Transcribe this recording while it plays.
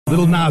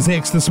Little Nas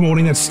X this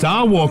morning at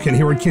Star Walking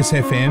here at Kiss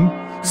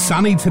FM.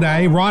 Sunny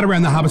today, right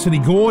around the Harbour City.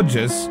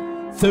 Gorgeous.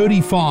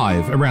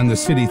 35 around the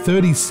city,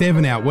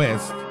 37 out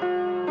west.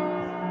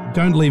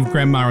 Don't leave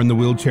Grandma in the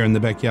wheelchair in the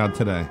backyard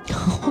today.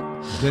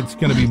 It's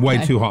going to be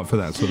way too hot for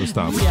that sort of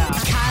stuff. Yeah.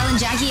 Kyle and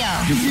Jackie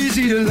O.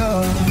 Easy to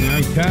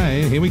love.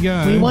 Okay, here we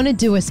go. We want to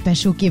do a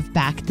special give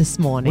back this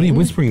morning. What are you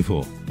whispering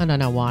for? I don't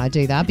know why I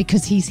do that,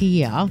 because he's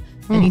here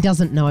and he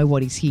doesn't know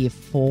what he's here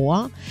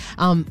for.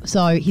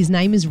 So his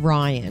name is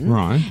Ryan.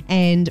 Right.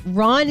 And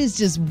Ryan is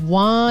just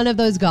one of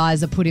those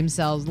guys that put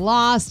himself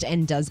last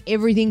and does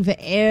everything for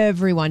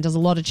everyone, does a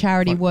lot of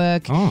charity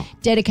work,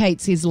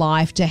 dedicates his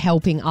life to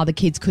helping other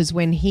kids, because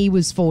when he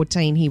was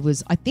 14,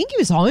 I think he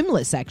was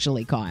homeless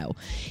actually, Kyle.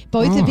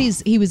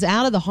 He was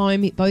out of the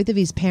home. Both of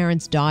his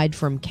parents died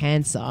from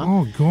cancer.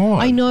 Oh,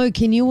 God. I know.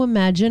 Can you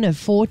imagine at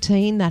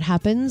 14 that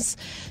happens?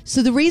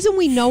 So the reason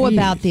we know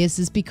about this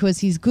is because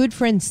his good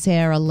friend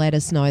Sarah let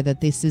us know that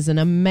this is an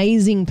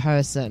amazing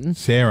person.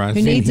 Sarah.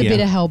 Who needs a bit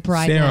of help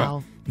right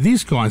now.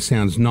 This guy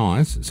sounds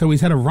nice. So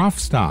he's had a rough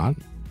start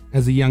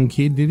as a young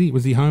kid, did he?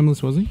 Was he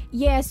homeless, was he?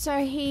 Yeah,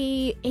 so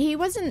he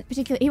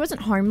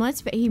wasn't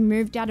homeless, but he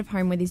moved out of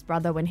home with his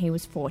brother when he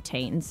was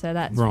 14. So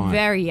that's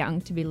very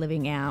young to be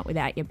living out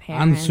without your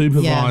parents.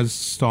 Unsupervised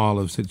style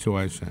of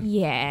situation.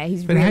 Yeah,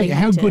 he's but really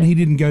how good he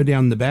didn't go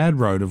down the bad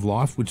road of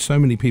life, which so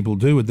many people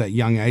do at that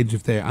young age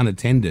if they're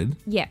unattended.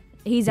 Yeah.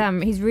 He's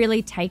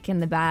really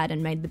taken the bad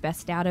and made the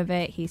best out of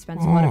it. He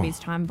spends a lot of his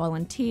time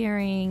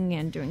volunteering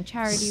and doing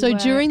charity work. So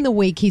during the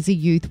week, he's a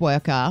youth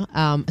worker,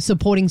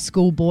 supporting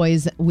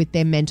schoolboys with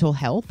their mental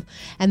health.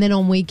 And then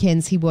on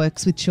weekends, he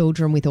works with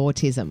children with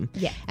autism.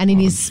 Yeah. And in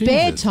his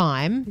spare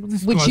time,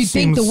 which you'd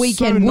think the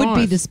weekend would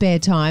be the spare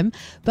time,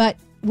 but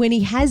when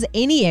he has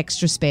any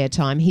extra spare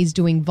time, he's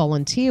doing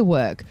volunteer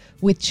work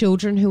with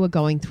children who are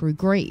going through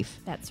grief.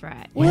 That's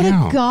right. What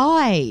a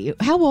guy.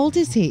 How old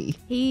is he?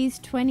 He's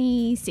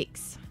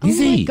 26. Is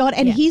he? Oh my God.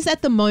 And he's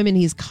at the moment,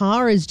 his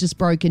car is just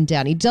broken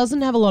down. He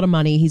doesn't have a lot of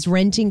money. He's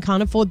renting,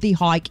 can't afford the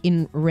hike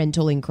in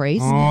rental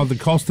increase. Oh, the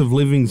cost of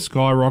living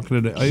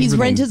skyrocketed. His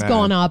rent has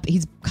gone up.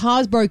 His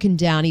car's broken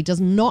down. He does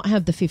not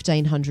have the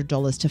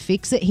 $1,500 to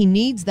fix it. He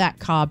needs that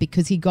car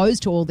because he goes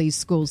to all these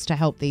schools to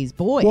help these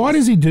boys. Why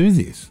does he do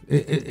this?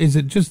 Is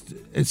it just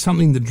it's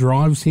something that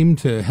drives him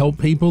to help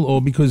people,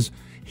 or because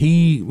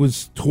he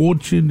was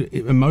tortured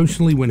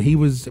emotionally when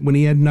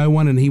he had no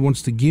one and he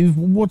wants to give?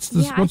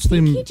 I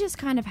think he just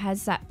kind of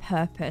has that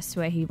purpose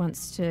where he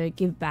wants to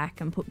give back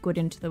and put good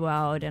into the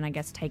world, and I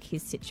guess take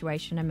his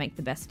situation and make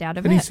the best out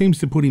of it. But he seems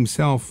to put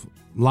himself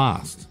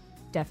last.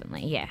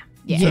 Definitely, yeah.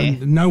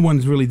 So no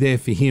one's really there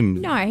for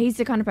him. No, he's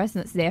the kind of person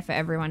that's there for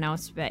everyone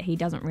else, but he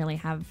doesn't really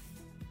have...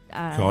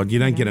 God, you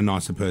don't get a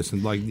nicer person.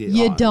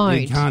 You don't.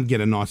 You can't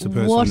get a nicer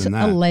person than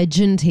that. What a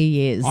legend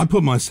he is. I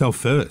put myself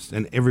first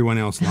and everyone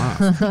else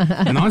last.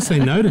 And I say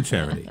no to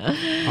charity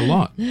a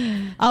lot.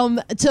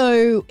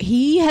 So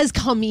he has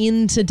come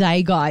in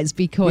today, guys,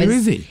 because where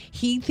is he?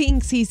 He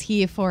thinks he's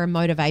here for a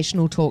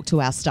motivational talk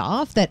to our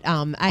staff, that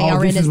ARN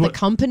as the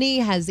company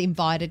has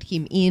invited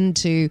him in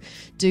to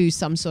do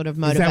some sort of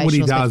motivational. Is that what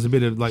he does? A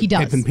bit of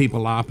pepping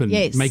people up and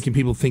making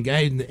people think,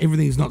 hey,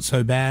 everything's not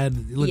so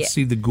bad. Let's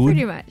see the good.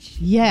 Pretty much.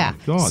 Yeah.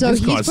 God, so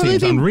this guy he's probably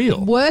seems been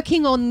unreal.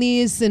 Working on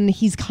this, and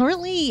he's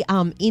currently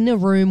in a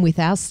room with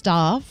our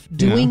staff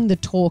doing the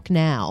talk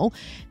now.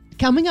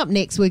 Coming up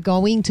next, we're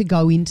going to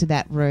go into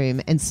that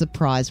room and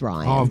surprise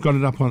Ryan. Oh, I've got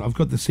it up on. I've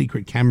got the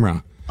secret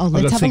camera. Oh, I've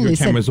let's got have a secret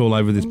listen. cameras all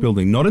over this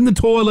building. Not in the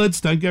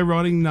toilets. Don't go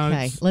writing notes.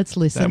 Okay, let's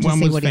listen That to one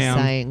see was what he's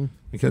found. saying.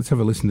 Okay, let's have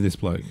a listen to this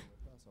bloke.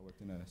 I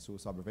worked in a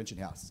suicide prevention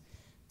house,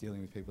 dealing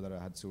with people that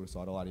had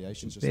suicidal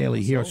ideations. Just Barely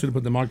like here. I myself. should have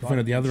put the microphone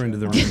at the other end of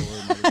the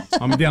room.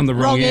 I'm down the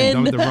wrong end.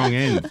 I'm at the wrong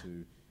end.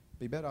 To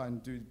be better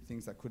and do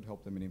things that could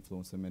help them and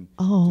influence them and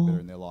do better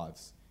in their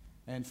lives.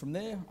 And from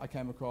there, I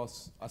came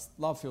across, I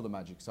love Feel the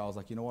Magic. So I was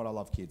like, you know what, I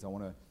love kids. I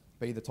want to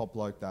be the top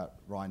bloke that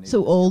Ryan needs.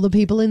 So all the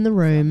people in the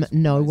room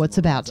know what's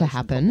about to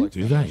happen.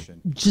 Do they?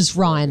 Just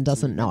Ryan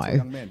doesn't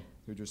know.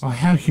 Oh,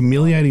 how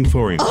humiliating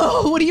for him.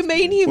 Oh, what do you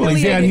mean humiliating? Well,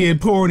 he's out here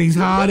pouring his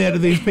heart out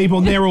of these people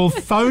and they're all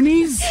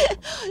phonies.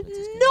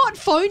 Not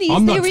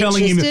phonies. They're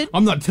interested.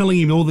 I'm not telling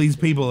him all these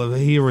people are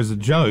here as a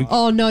joke.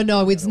 Oh,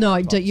 no, it's no.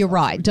 You're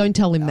right. Don't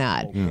tell him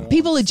that.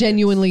 People are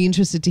genuinely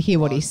interested to hear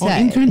what he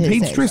says. Intern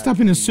Pete's dressed up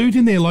in a suit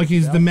in there like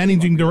he's the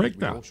managing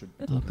director.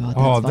 Oh,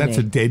 God, that's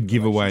a dead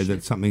giveaway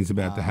that something's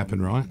about to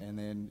happen, right?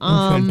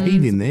 Um, Intern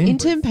Pete in there.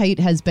 Intern Pete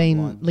has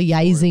been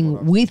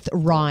liaising with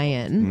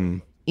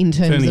Ryan in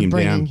terms of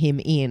bringing him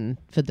in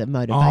for the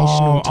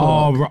motivational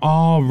talk.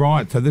 Oh,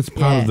 right. So that's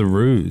part of the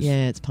ruse.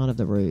 Yeah, it's part of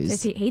the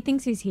ruse. So he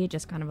thinks he's here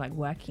just kind of like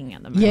working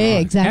at the moment. Yeah,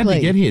 exactly.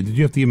 How'd you get here? Did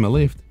you have to give him a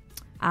lift?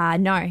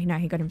 No,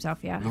 he got himself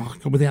here. Oh,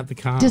 God, without the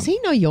car. Does he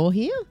know you're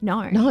here?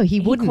 No. No, he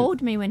wouldn't. He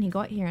called me when he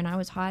got here and I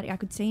was hiding. I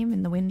could see him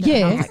in the window. Yeah.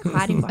 And I was, like,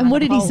 hiding behind And what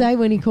the did he pole. say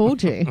when he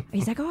called you?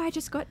 He's like, I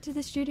just got to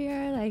the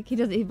studio. Like, he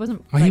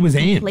wasn't Oh, he was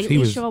amped.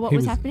 completely sure what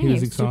was happening. He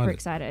was super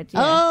excited. Yeah.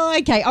 Oh,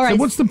 okay. All right. So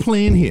what's the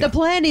plan here? The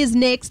plan is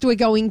next we're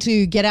going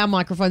to get our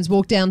microphones,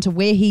 walk down to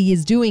where he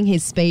is doing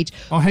his speech.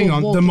 Oh, hang We'll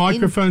on. walk The in.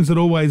 microphones that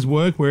always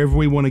work wherever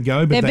we want to go,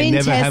 but They've they been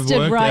never have tested,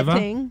 worked right, ever.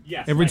 Thing?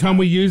 Yes, Every they time have.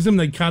 we use them,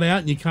 they cut out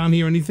and you can't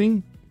hear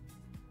anything.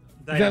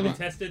 They have been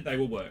tested, they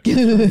will work.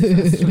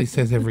 That's what he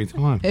says every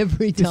time.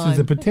 Every This time. is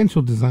a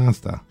potential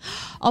disaster.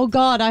 Oh,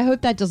 God, I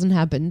hope that doesn't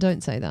happen.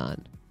 Don't say that.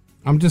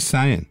 I'm just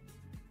saying.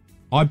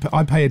 I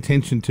pay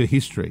attention to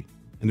history,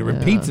 and it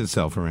repeats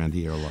itself around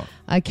here a lot.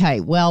 Okay,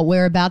 well,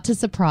 we're about to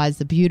surprise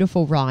the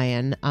beautiful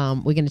Ryan.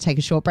 We're going to take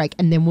a short break,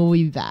 and then we'll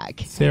be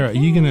back. Sarah, are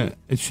you gonna?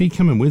 Is she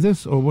coming with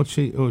us, or is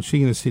she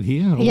gonna sit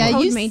here? Or Yeah, He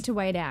what? told me to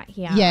wait out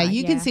here. Yeah,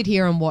 you can sit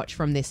here and watch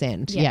from this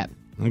end. Yeah.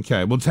 Yeah.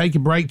 Okay, we'll take a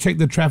break, check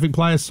the traffic,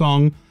 play a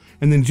song,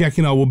 and then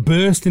Jackie and I will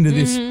burst into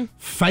this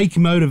fake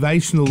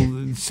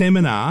motivational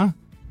seminar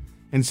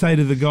and say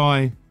to the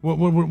guy, what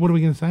are we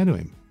going to say to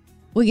him?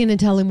 We're going to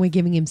tell him we're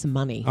giving him some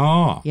money.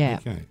 Oh, Yeah,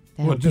 okay. to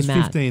What, help just him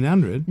out.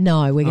 1,500?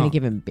 No, we're going Oh. to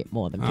give him a bit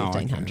more than Oh, okay. I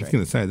 1,500. was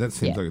going to say, that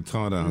seems Yeah. like a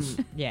tight ass.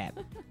 Yeah.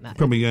 No.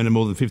 Probably earning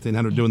more than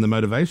 1,500 doing the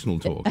motivational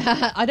talk.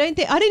 I don't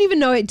even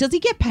know it. Does he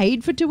get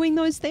paid for doing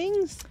those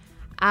things?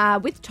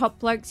 With Top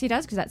Blokes he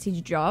does because that's his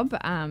job.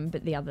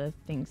 But the other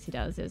things he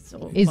does is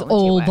all Is volunteer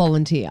all work.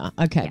 volunteer.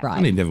 Okay, Yeah. I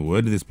right. need to have a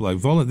word to this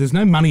bloke. There's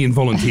no money in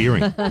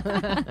volunteering.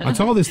 I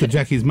told this to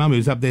Jackie's mum,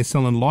 who's up there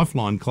selling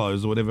Lifeline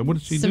clothes or whatever. What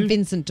did she St. do?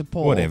 Vincent de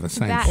Paul. Whatever,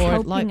 same About shit.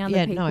 helping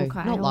other people,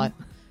 Kyle. not like.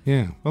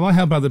 Yeah. Well, I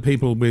help other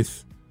people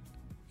with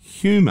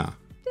humour.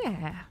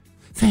 Yeah.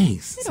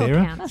 Thanks, all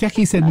Sarah. counts.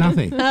 Jackie said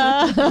nothing.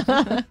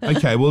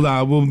 Okay,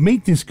 well, we'll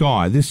meet this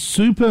guy, this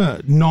super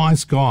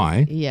nice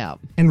guy, Yeah.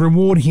 and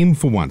reward him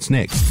for once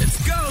next.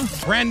 Let's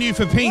go. Brand new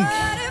for Pink.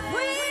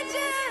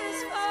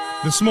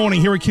 This morning,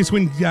 here at Kiss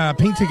win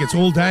Pink tickets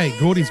all day.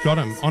 Gordy's got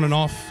them on and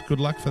off. Good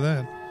luck for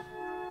that.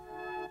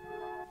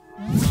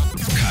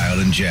 Kyle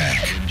and Jack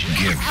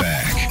give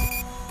back.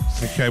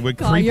 Okay, we're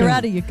God, creeping. you're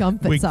out of your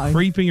comfort we're zone.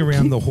 creeping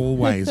around the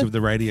hallways of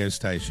the radio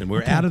station.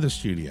 We're out of the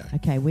studio.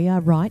 Okay, we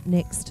are right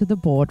next to the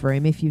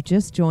boardroom. If you've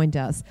just joined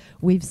us,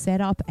 we've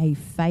set up a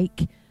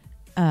fake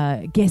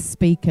guest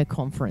speaker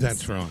conference.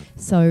 That's right.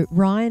 So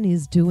Ryan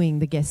is doing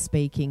the guest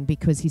speaking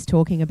because he's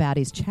talking about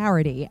his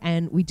charity,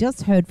 and we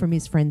just heard from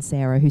his friend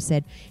Sarah, who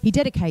said he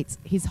dedicates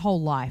his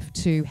whole life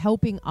to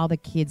helping other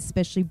kids,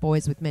 especially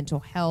boys with mental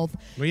health,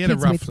 Well, he had a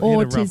kids rough, with he had a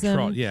rough autism.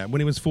 trot. Yeah,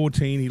 when he was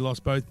 14, he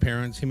lost both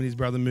parents. Him and his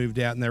brother moved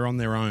out, and they're on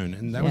their own,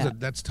 and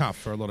that's tough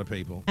for a lot of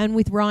people. And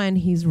with Ryan,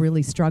 he's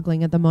really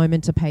struggling at the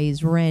moment to pay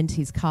his rent.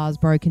 His car's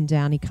broken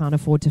down. He can't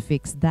afford to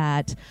fix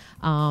that.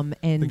 And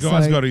The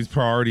guy's so, got his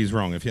priorities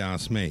wrong, if you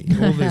ask me.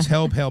 All this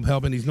help,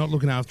 and he's not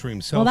looking after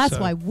himself. well, that's so-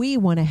 why we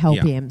want to help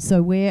Yeah. him.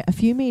 So we're a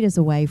few meters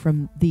away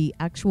from the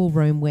actual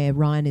room where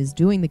Ryan is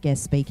doing the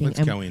guest speaking. Let's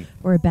and go in.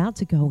 We're about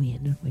to go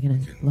in. We're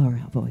going to lower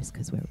our voice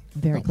because we're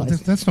very Well, close.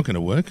 that's not going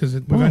to work because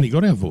we've Why? only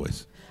got our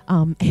voice.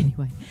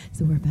 Anyway,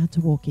 so we're about to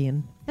walk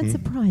in and Hmm.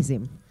 surprise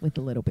him with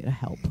a little bit of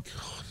help.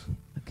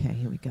 Okay,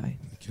 here we go. Okay,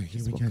 here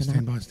Just we go. walking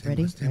Stand up. by, stand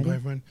Ready? by, stand by, Ready?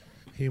 everyone.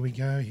 Here we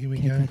go, here we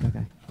Okay, go.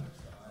 go.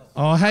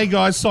 Oh, hey,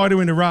 guys. Sorry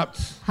to interrupt.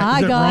 Hi,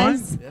 Is that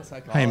guys.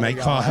 Ryan? Hey, mate.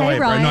 Kyle, how Hey, are you,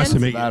 bro? Ryan. Nice to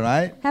meet you. All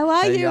right. How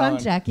are you? I'm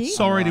going? Jackie.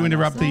 Sorry to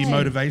interrupt the Hey.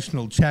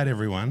 motivational chat,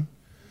 everyone.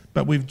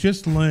 But we've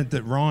just learnt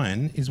that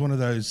Ryan is one of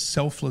those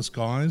selfless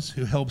guys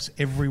who helps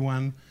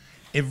everyone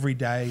every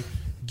day,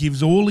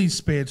 gives all his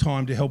spare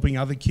time to helping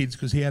other kids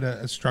because he had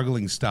a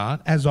struggling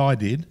start, as I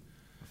did.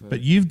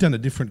 But you've done a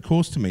different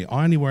course to me.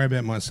 I only worry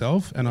about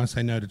myself and I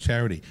say no to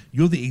charity.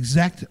 You're the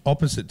exact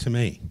opposite to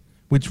me,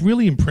 which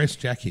really impressed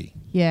Jackie.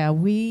 Yeah,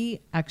 we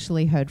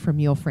actually heard from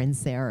your friend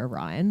Sarah,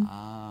 Ryan,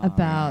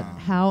 about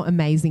how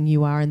amazing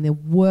you are and the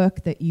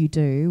work that you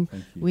do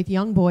with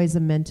young boys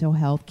and mental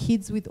health,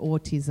 kids with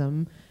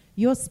autism.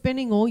 You're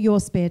spending all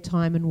your spare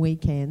time and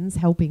weekends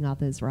helping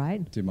others,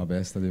 right? Do my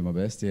best. I do my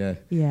best. Yeah.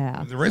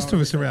 Yeah. The rest of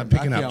us are out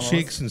picking up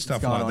chicks and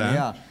stuff like that.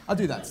 Yeah, I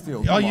do that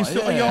still. Oh, Come you on,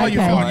 still? yeah.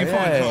 You're Okay. fine. You're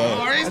fine.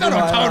 Oh, he's not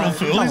a total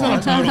fool. He's not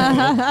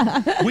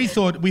a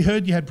total fool. We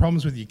heard you had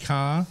problems with your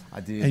car. I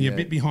did, and you're a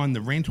yeah. bit behind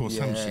the rent or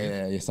some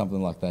shit. Yeah,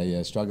 something like that.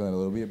 Yeah, struggling a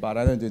little bit, but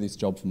I don't do this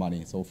job for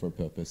money. It's all for a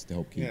purpose to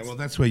help kids. Yeah, well,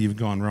 that's where you've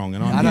gone wrong.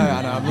 And I know.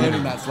 I'm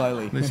learning that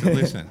slowly.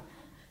 Listen.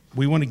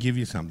 We want to give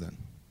you something.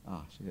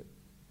 Oh shit.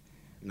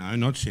 No,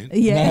 not shit.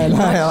 Yeah, No,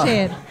 not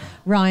shit.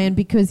 Ryan,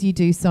 because you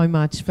do so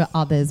much for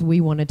others,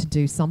 we wanted to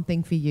do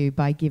something for you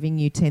by giving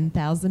you $10,000.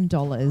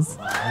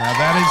 Now,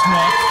 that is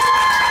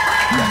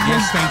not...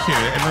 Yes, thank you.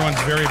 Everyone's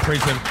very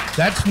appreciative.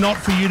 That's not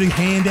for you to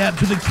hand out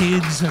to the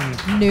kids.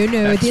 And No,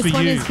 that's this for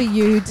one you. is for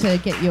you to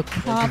get your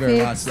car Thank you very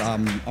fixed.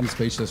 much. I'm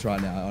speechless right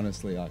now.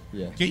 Honestly,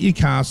 yeah. Get your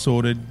car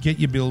sorted. Get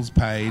your bills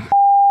paid.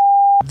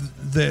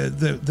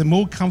 The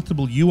more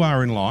comfortable you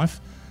are in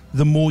life,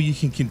 the more you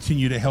can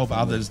continue to help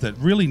others that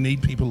really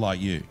need people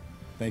like you.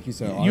 Thank you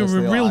so. You're a honestly,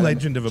 real I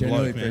legend of a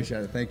genuinely bloke, man.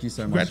 appreciate it. Thank you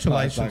so much.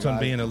 Congratulations Bye, on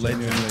guys. being a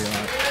legend. Genuinely,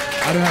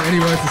 I don't have any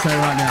words to say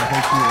right now.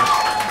 Thank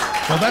you.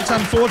 Well, that's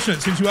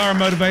unfortunate since you are a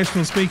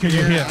motivational speaker.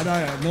 You're here. I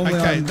know. Normally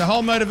okay, the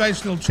whole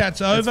motivational chat's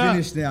over. It's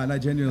finished now. No,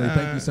 genuinely,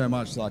 thank you so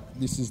much. Like,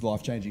 this is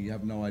life changing. You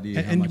have no idea.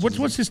 And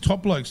what's this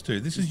Top Blokes do?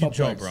 This is your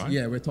job, blokes, right?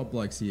 Yeah, we're top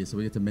blokes here, so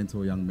we get to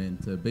mentor young men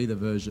to be the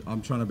version.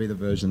 I'm trying to be the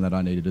version that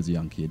I needed as a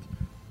young kid,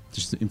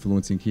 just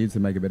influencing kids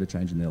to make a better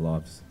change in their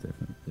lives.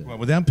 Definitely. Yeah. Well,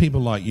 without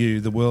people like you,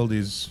 the world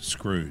is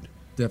screwed.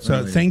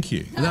 Definitely. So thank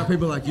you. Without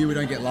people like you, we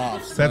don't get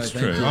laughs. That's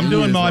true. I'm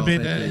doing my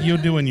bit. You're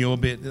doing your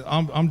bit.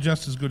 I'm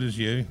just as good as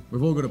you.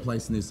 We've all got a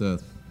place in this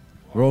earth.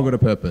 We're all got a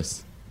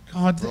purpose.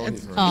 God,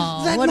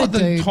 what a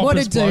dude. What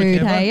a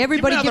dude. Hey,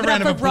 everybody give it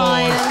up for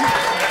Ryan.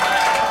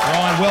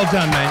 Ryan, well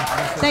done, mate.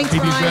 Thanks,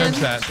 Ryan. He deserves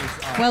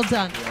that. Well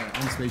done. Yeah,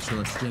 I'm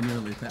speechless,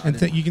 genuinely.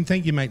 And you can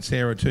thank your mate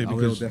Sarah too,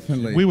 because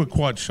definitely. We were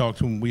quite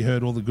shocked when we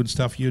heard all the good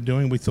stuff you're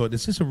doing. We thought,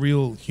 is this a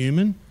real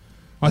human?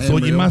 I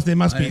thought there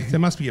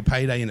must be a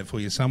payday in it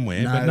for you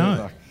somewhere, but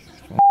no.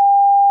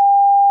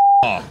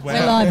 We're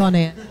live on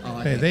air.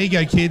 There you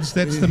go, kids.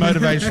 That's the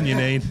motivation you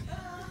need.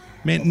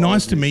 Man,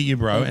 nice to meet you,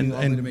 bro, and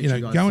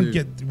go and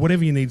get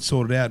whatever you need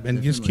sorted out,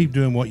 and just keep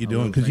doing what you're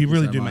doing, because you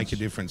really do make a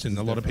difference in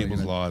a lot of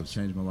people's lives.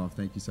 Changed my life.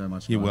 Thank you so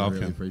much. You're welcome. I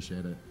really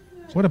appreciate it.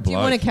 What a bloke. Do you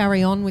want to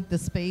carry on with the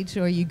speech,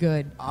 or are you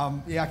good?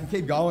 Yeah, I can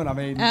keep going. I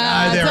mean,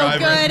 it's all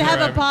good.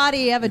 Have a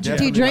party.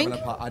 Do you drink?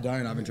 I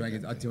don't. I haven't drank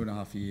in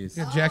 2.5 years.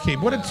 Yeah, Jackie,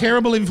 what a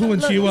terrible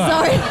influence you are.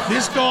 Sorry.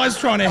 This guy's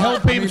trying to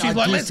help people. She's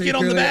like, let's get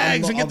on the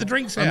bags and get the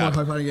drinks out. I'm not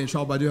hoping to get in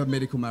trouble, but I do have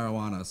medical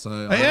marijuana. So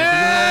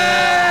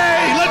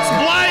hey, let's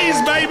blaze,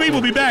 baby.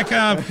 We'll be back.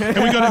 And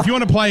if you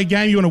want to play a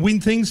game, you want to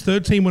win things,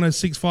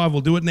 131065.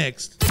 We'll do it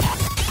next. Y'all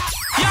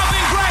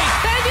been great.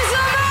 Thank you so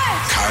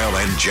much. Kyle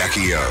and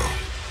Jackie O.